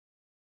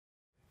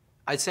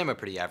I'd say I'm a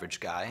pretty average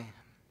guy.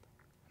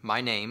 My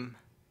name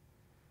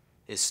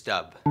is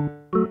Stub.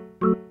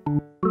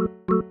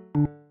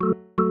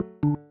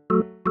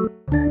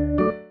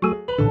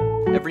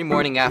 Every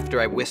morning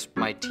after I wisp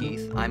my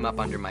teeth, I'm up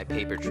under my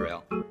paper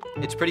trail.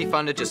 It's pretty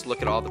fun to just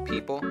look at all the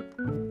people,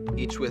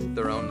 each with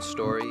their own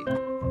story,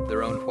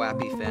 their own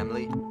whappy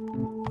family.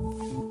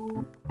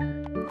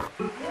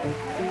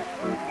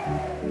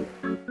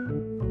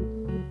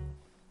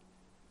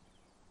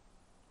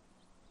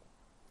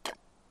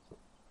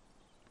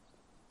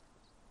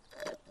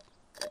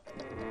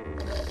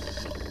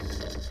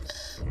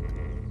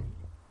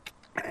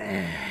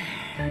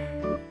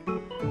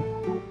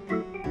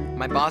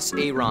 My boss,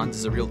 Aaron's,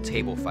 is a real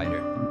table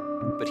fighter,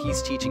 but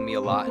he's teaching me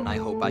a lot and I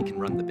hope I can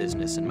run the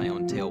business in my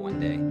own tail one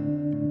day.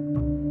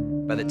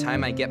 By the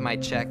time I get my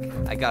check,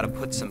 I gotta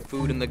put some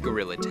food in the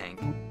gorilla tank.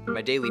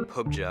 My daily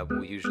pub job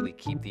will usually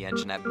keep the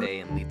engine at bay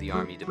and lead the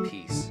army to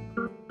peace.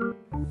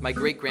 My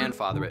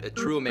great-grandfather, a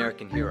true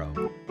American hero,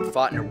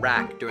 fought in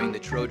Iraq during the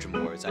Trojan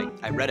Wars.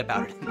 I read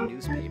about it in the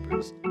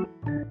newspapers.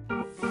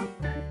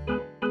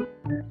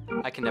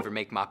 I can never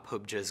make my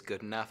pubjas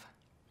good enough.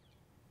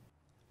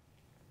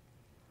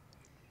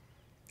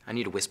 I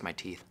need to wisp my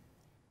teeth.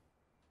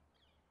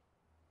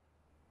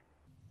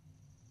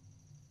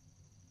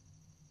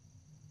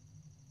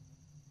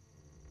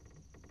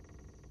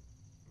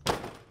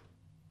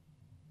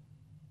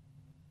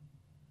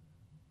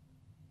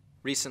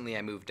 Recently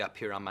I moved up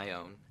here on my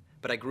own,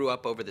 but I grew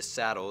up over the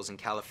saddles in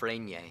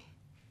California.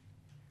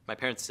 My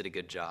parents did a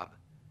good job,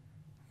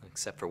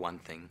 except for one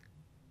thing.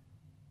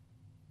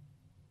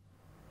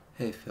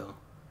 Hey, Phil.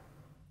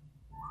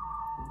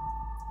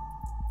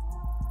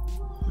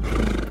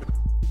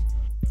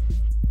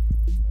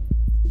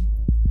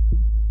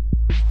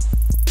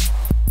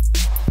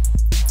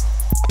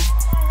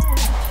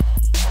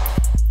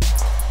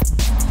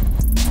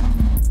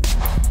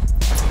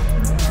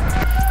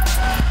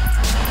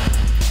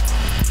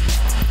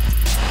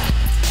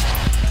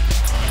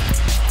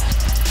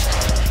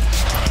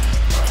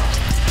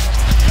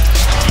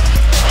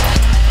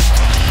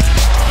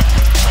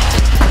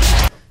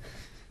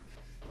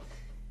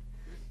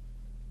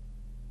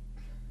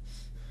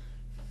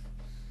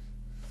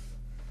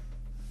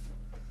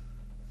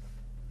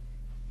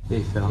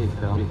 Hey, Phil. Hey,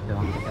 Phil. Hey,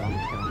 Phil.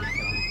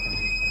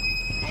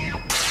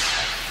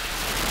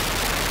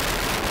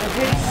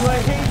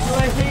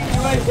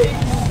 I hate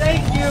you,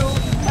 thank you,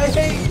 I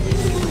hate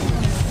you.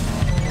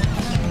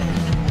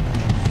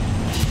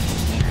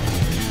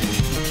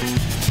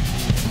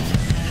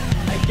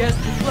 I guess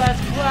the glass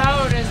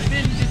cloud has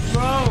been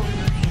dethroned.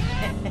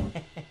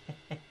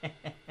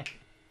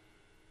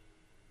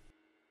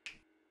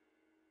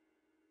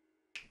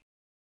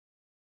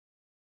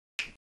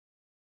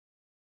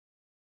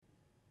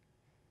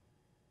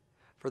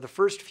 For the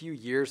first few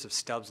years of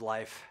Stub's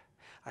life,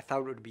 I thought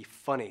it would be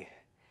funny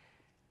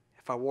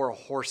if I wore a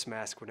horse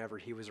mask whenever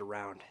he was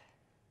around.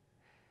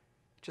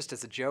 Just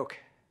as a joke.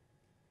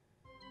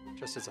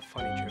 Just as a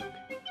funny joke.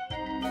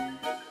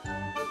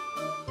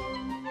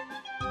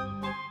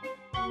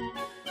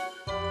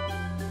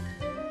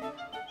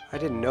 I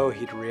didn't know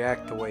he'd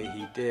react the way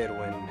he did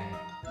when...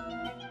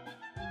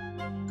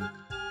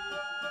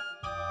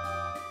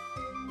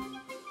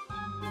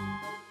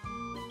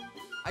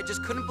 I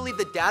just couldn't believe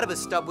the dad of a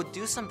Stub would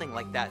do something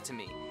like that to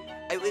me.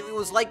 It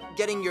was like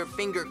getting your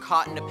finger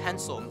caught in a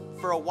pencil.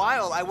 For a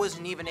while, I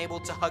wasn't even able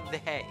to hug the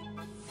hay.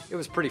 It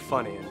was pretty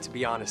funny, and to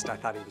be honest, I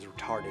thought he was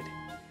retarded.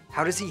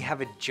 How does he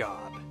have a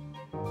job?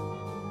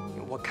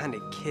 What kind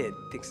of kid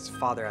thinks his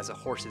father has a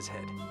horse's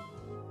head?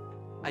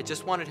 I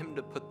just wanted him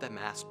to put the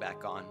mask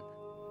back on.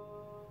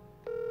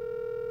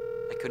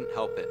 I couldn't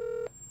help it.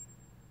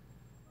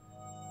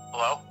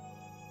 Hello?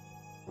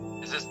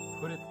 Is this...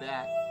 Put it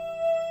back.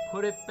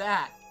 Put it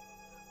back.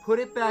 Put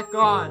it back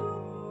on.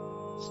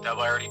 Stub,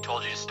 I already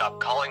told you to stop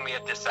calling me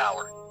at this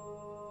hour.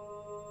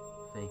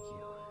 Thank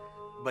you.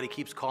 But he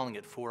keeps calling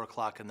at 4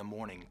 o'clock in the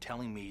morning,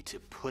 telling me to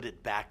put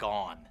it back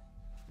on.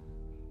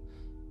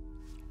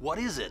 What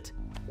is it?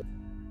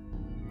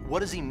 What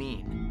does he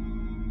mean?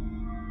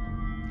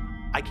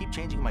 I keep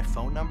changing my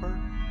phone number,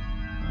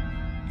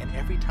 and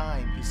every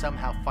time he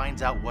somehow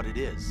finds out what it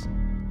is.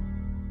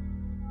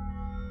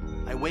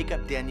 I wake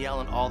up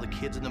Danielle and all the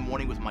kids in the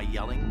morning with my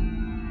yelling,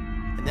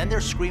 and then they're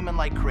screaming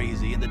like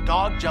crazy, and the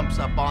dog jumps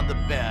up on the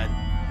bed,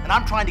 and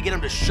I'm trying to get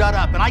him to shut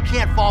up, and I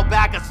can't fall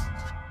back.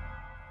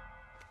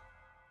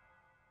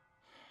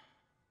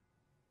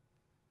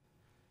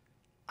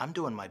 I'm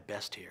doing my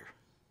best here.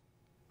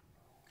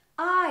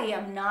 I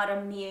am not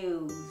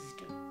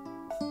amused.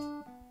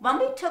 When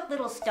we took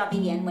little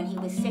Stubby in when he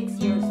was 6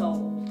 years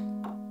old,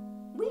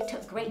 we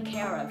took great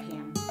care of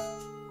him.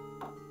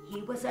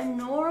 He was a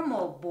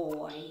normal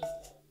boy.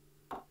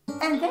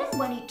 And then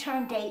when he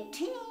turned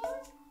 18,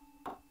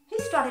 he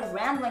started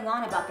rambling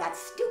on about that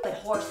stupid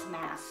horse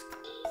mask.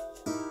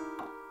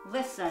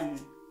 Listen,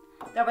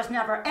 there was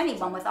never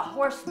anyone with a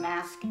horse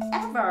mask,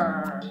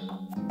 ever.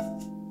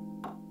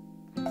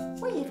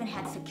 We even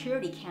had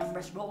security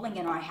cameras rolling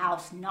in our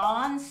house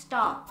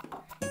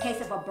non-stop in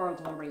case of a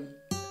burglary.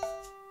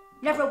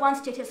 Never once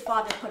did his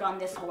father put on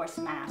this horse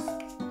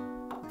mask.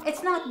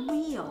 It's not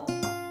real,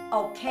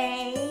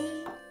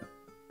 okay?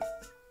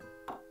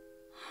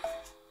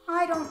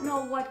 I don't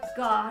know what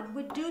God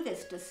would do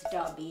this to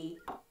Stubby,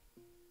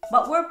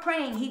 but we're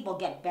praying he will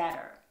get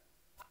better.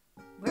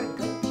 We're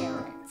good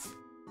parents,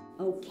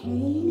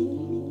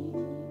 okay?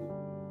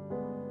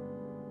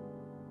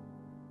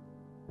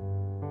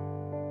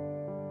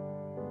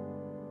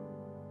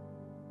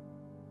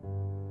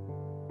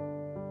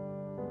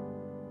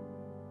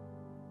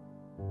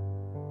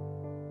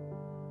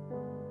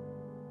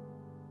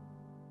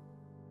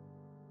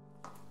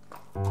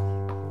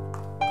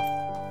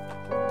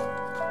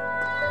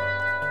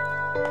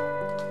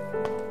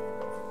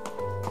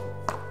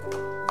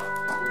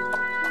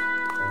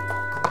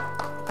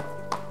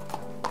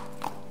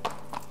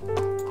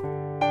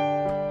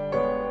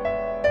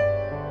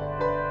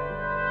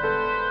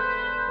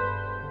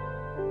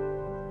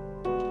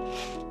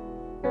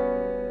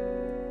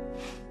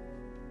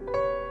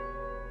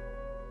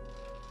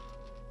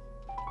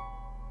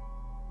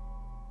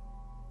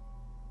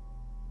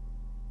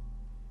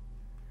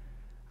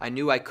 I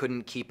knew I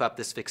couldn't keep up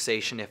this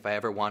fixation if I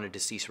ever wanted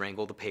to cease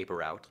wrangle the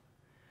paper out.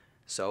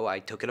 So I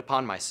took it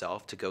upon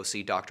myself to go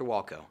see Dr.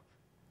 Walco.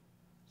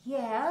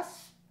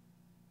 Yes,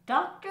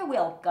 Dr.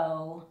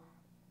 Wilco.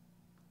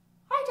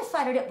 I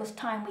decided it was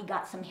time we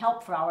got some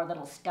help for our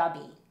little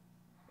Stubby.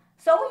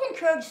 So we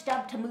encouraged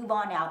Stub to move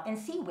on out and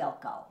see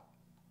Wilco.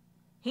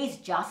 He's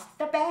just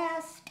the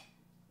best.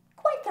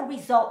 Quite the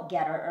result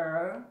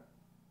getter.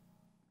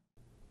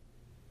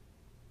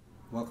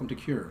 Welcome to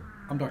Cure.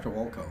 I'm Dr.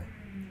 Walco.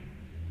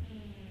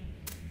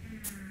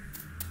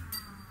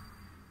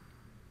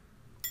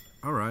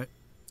 All right,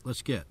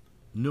 let's get.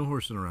 No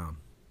horsing around.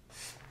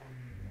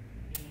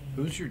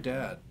 Who's your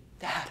dad?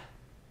 Dad.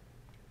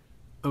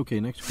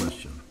 Okay, next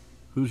question.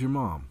 Who's your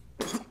mom?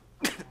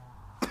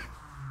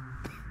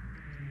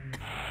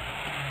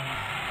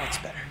 That's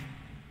better.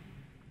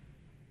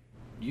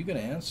 You gonna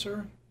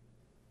answer?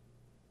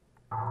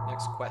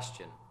 Next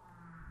question.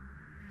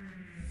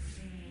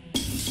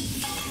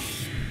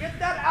 Get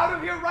that out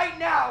of here right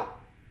now!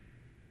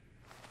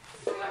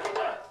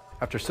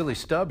 After silly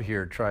Stub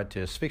here tried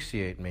to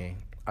asphyxiate me,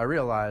 I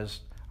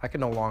realized I could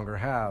no longer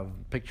have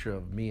a picture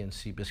of me and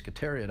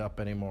Seabiscuitarian up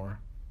anymore.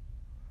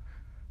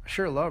 I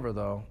sure love her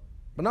though,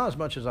 but not as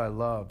much as I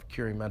love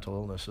curing mental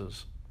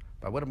illnesses.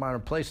 I wouldn't mind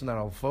replacing that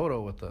old photo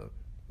with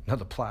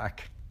another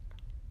plaque.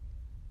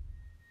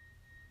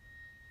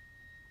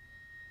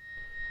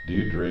 Do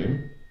you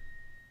dream?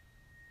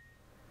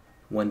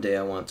 One day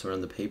I want to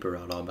run the paper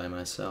out all by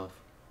myself.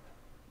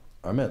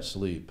 I meant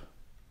sleep.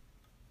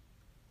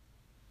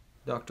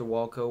 Dr.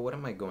 Walco, what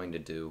am I going to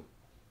do?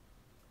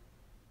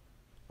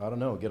 I don't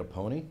know, get a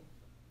pony?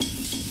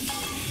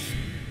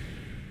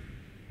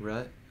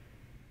 Rhett?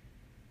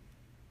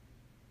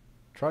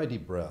 Try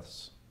deep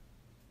breaths.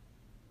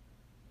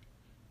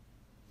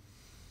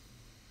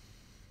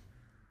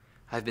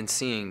 I've been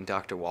seeing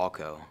Dr.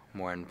 Walco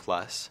more in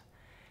plus,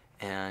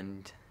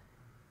 and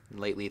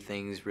lately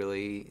things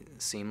really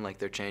seem like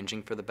they're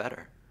changing for the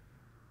better.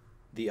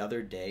 The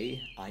other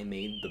day, I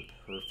made the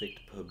perfect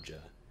pubja,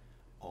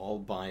 all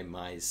by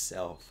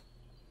myself.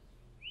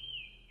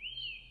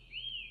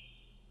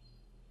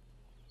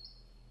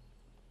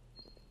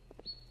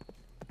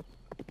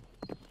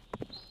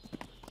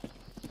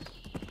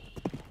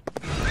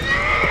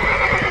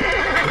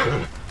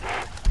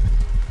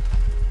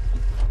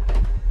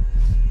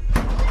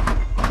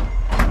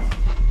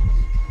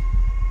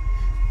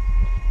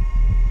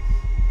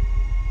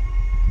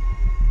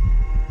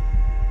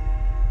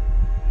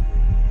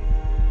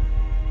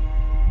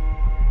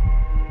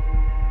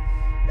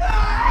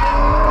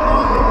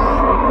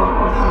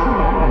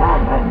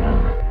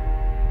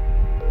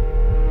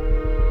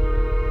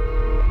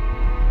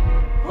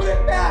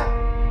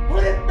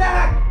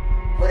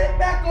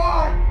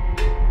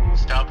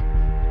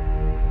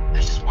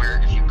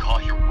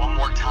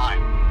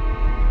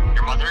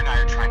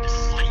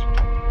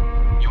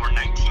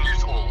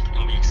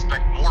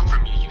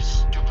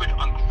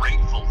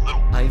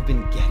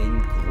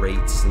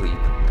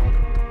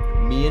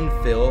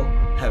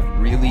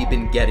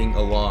 Getting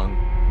along.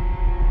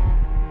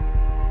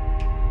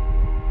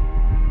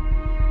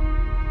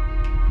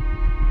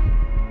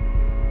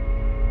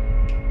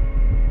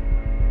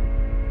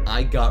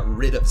 I got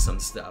rid of some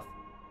stuff.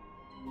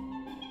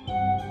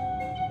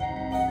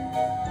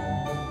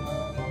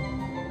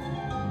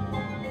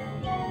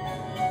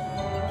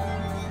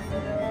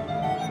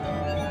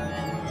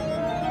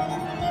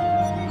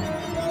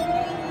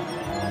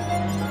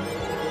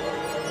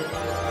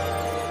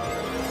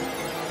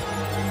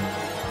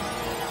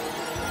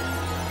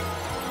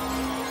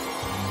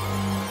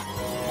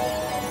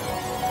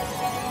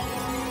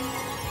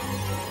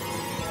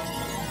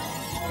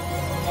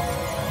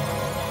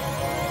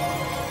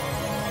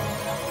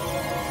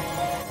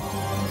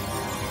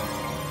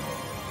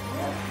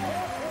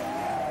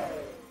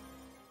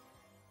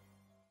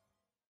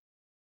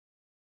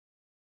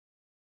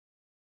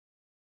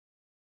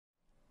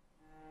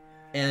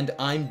 And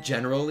I'm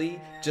generally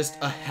just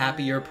a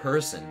happier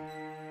person.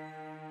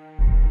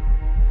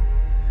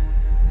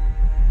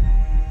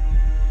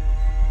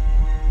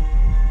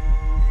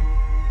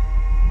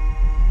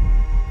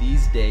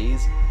 These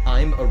days,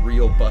 I'm a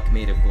real buck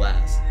made of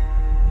glass.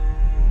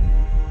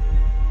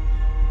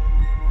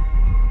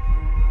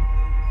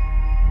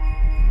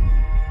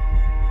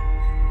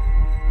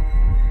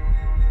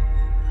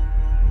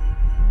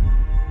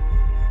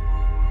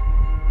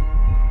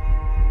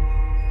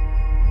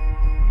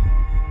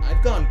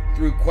 I've gone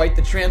through quite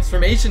the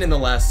transformation in the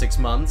last 6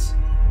 months.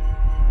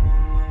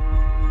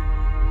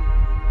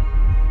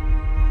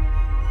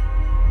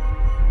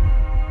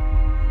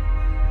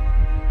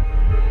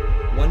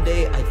 One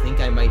day, I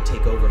think I might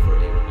take over for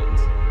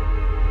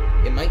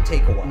Aaron. It might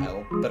take a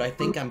while, but I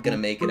think I'm gonna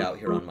make it out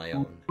here on my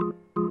own.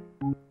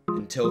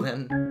 Until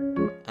then,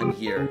 I'm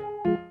here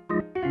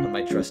on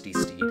my trusty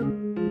steed.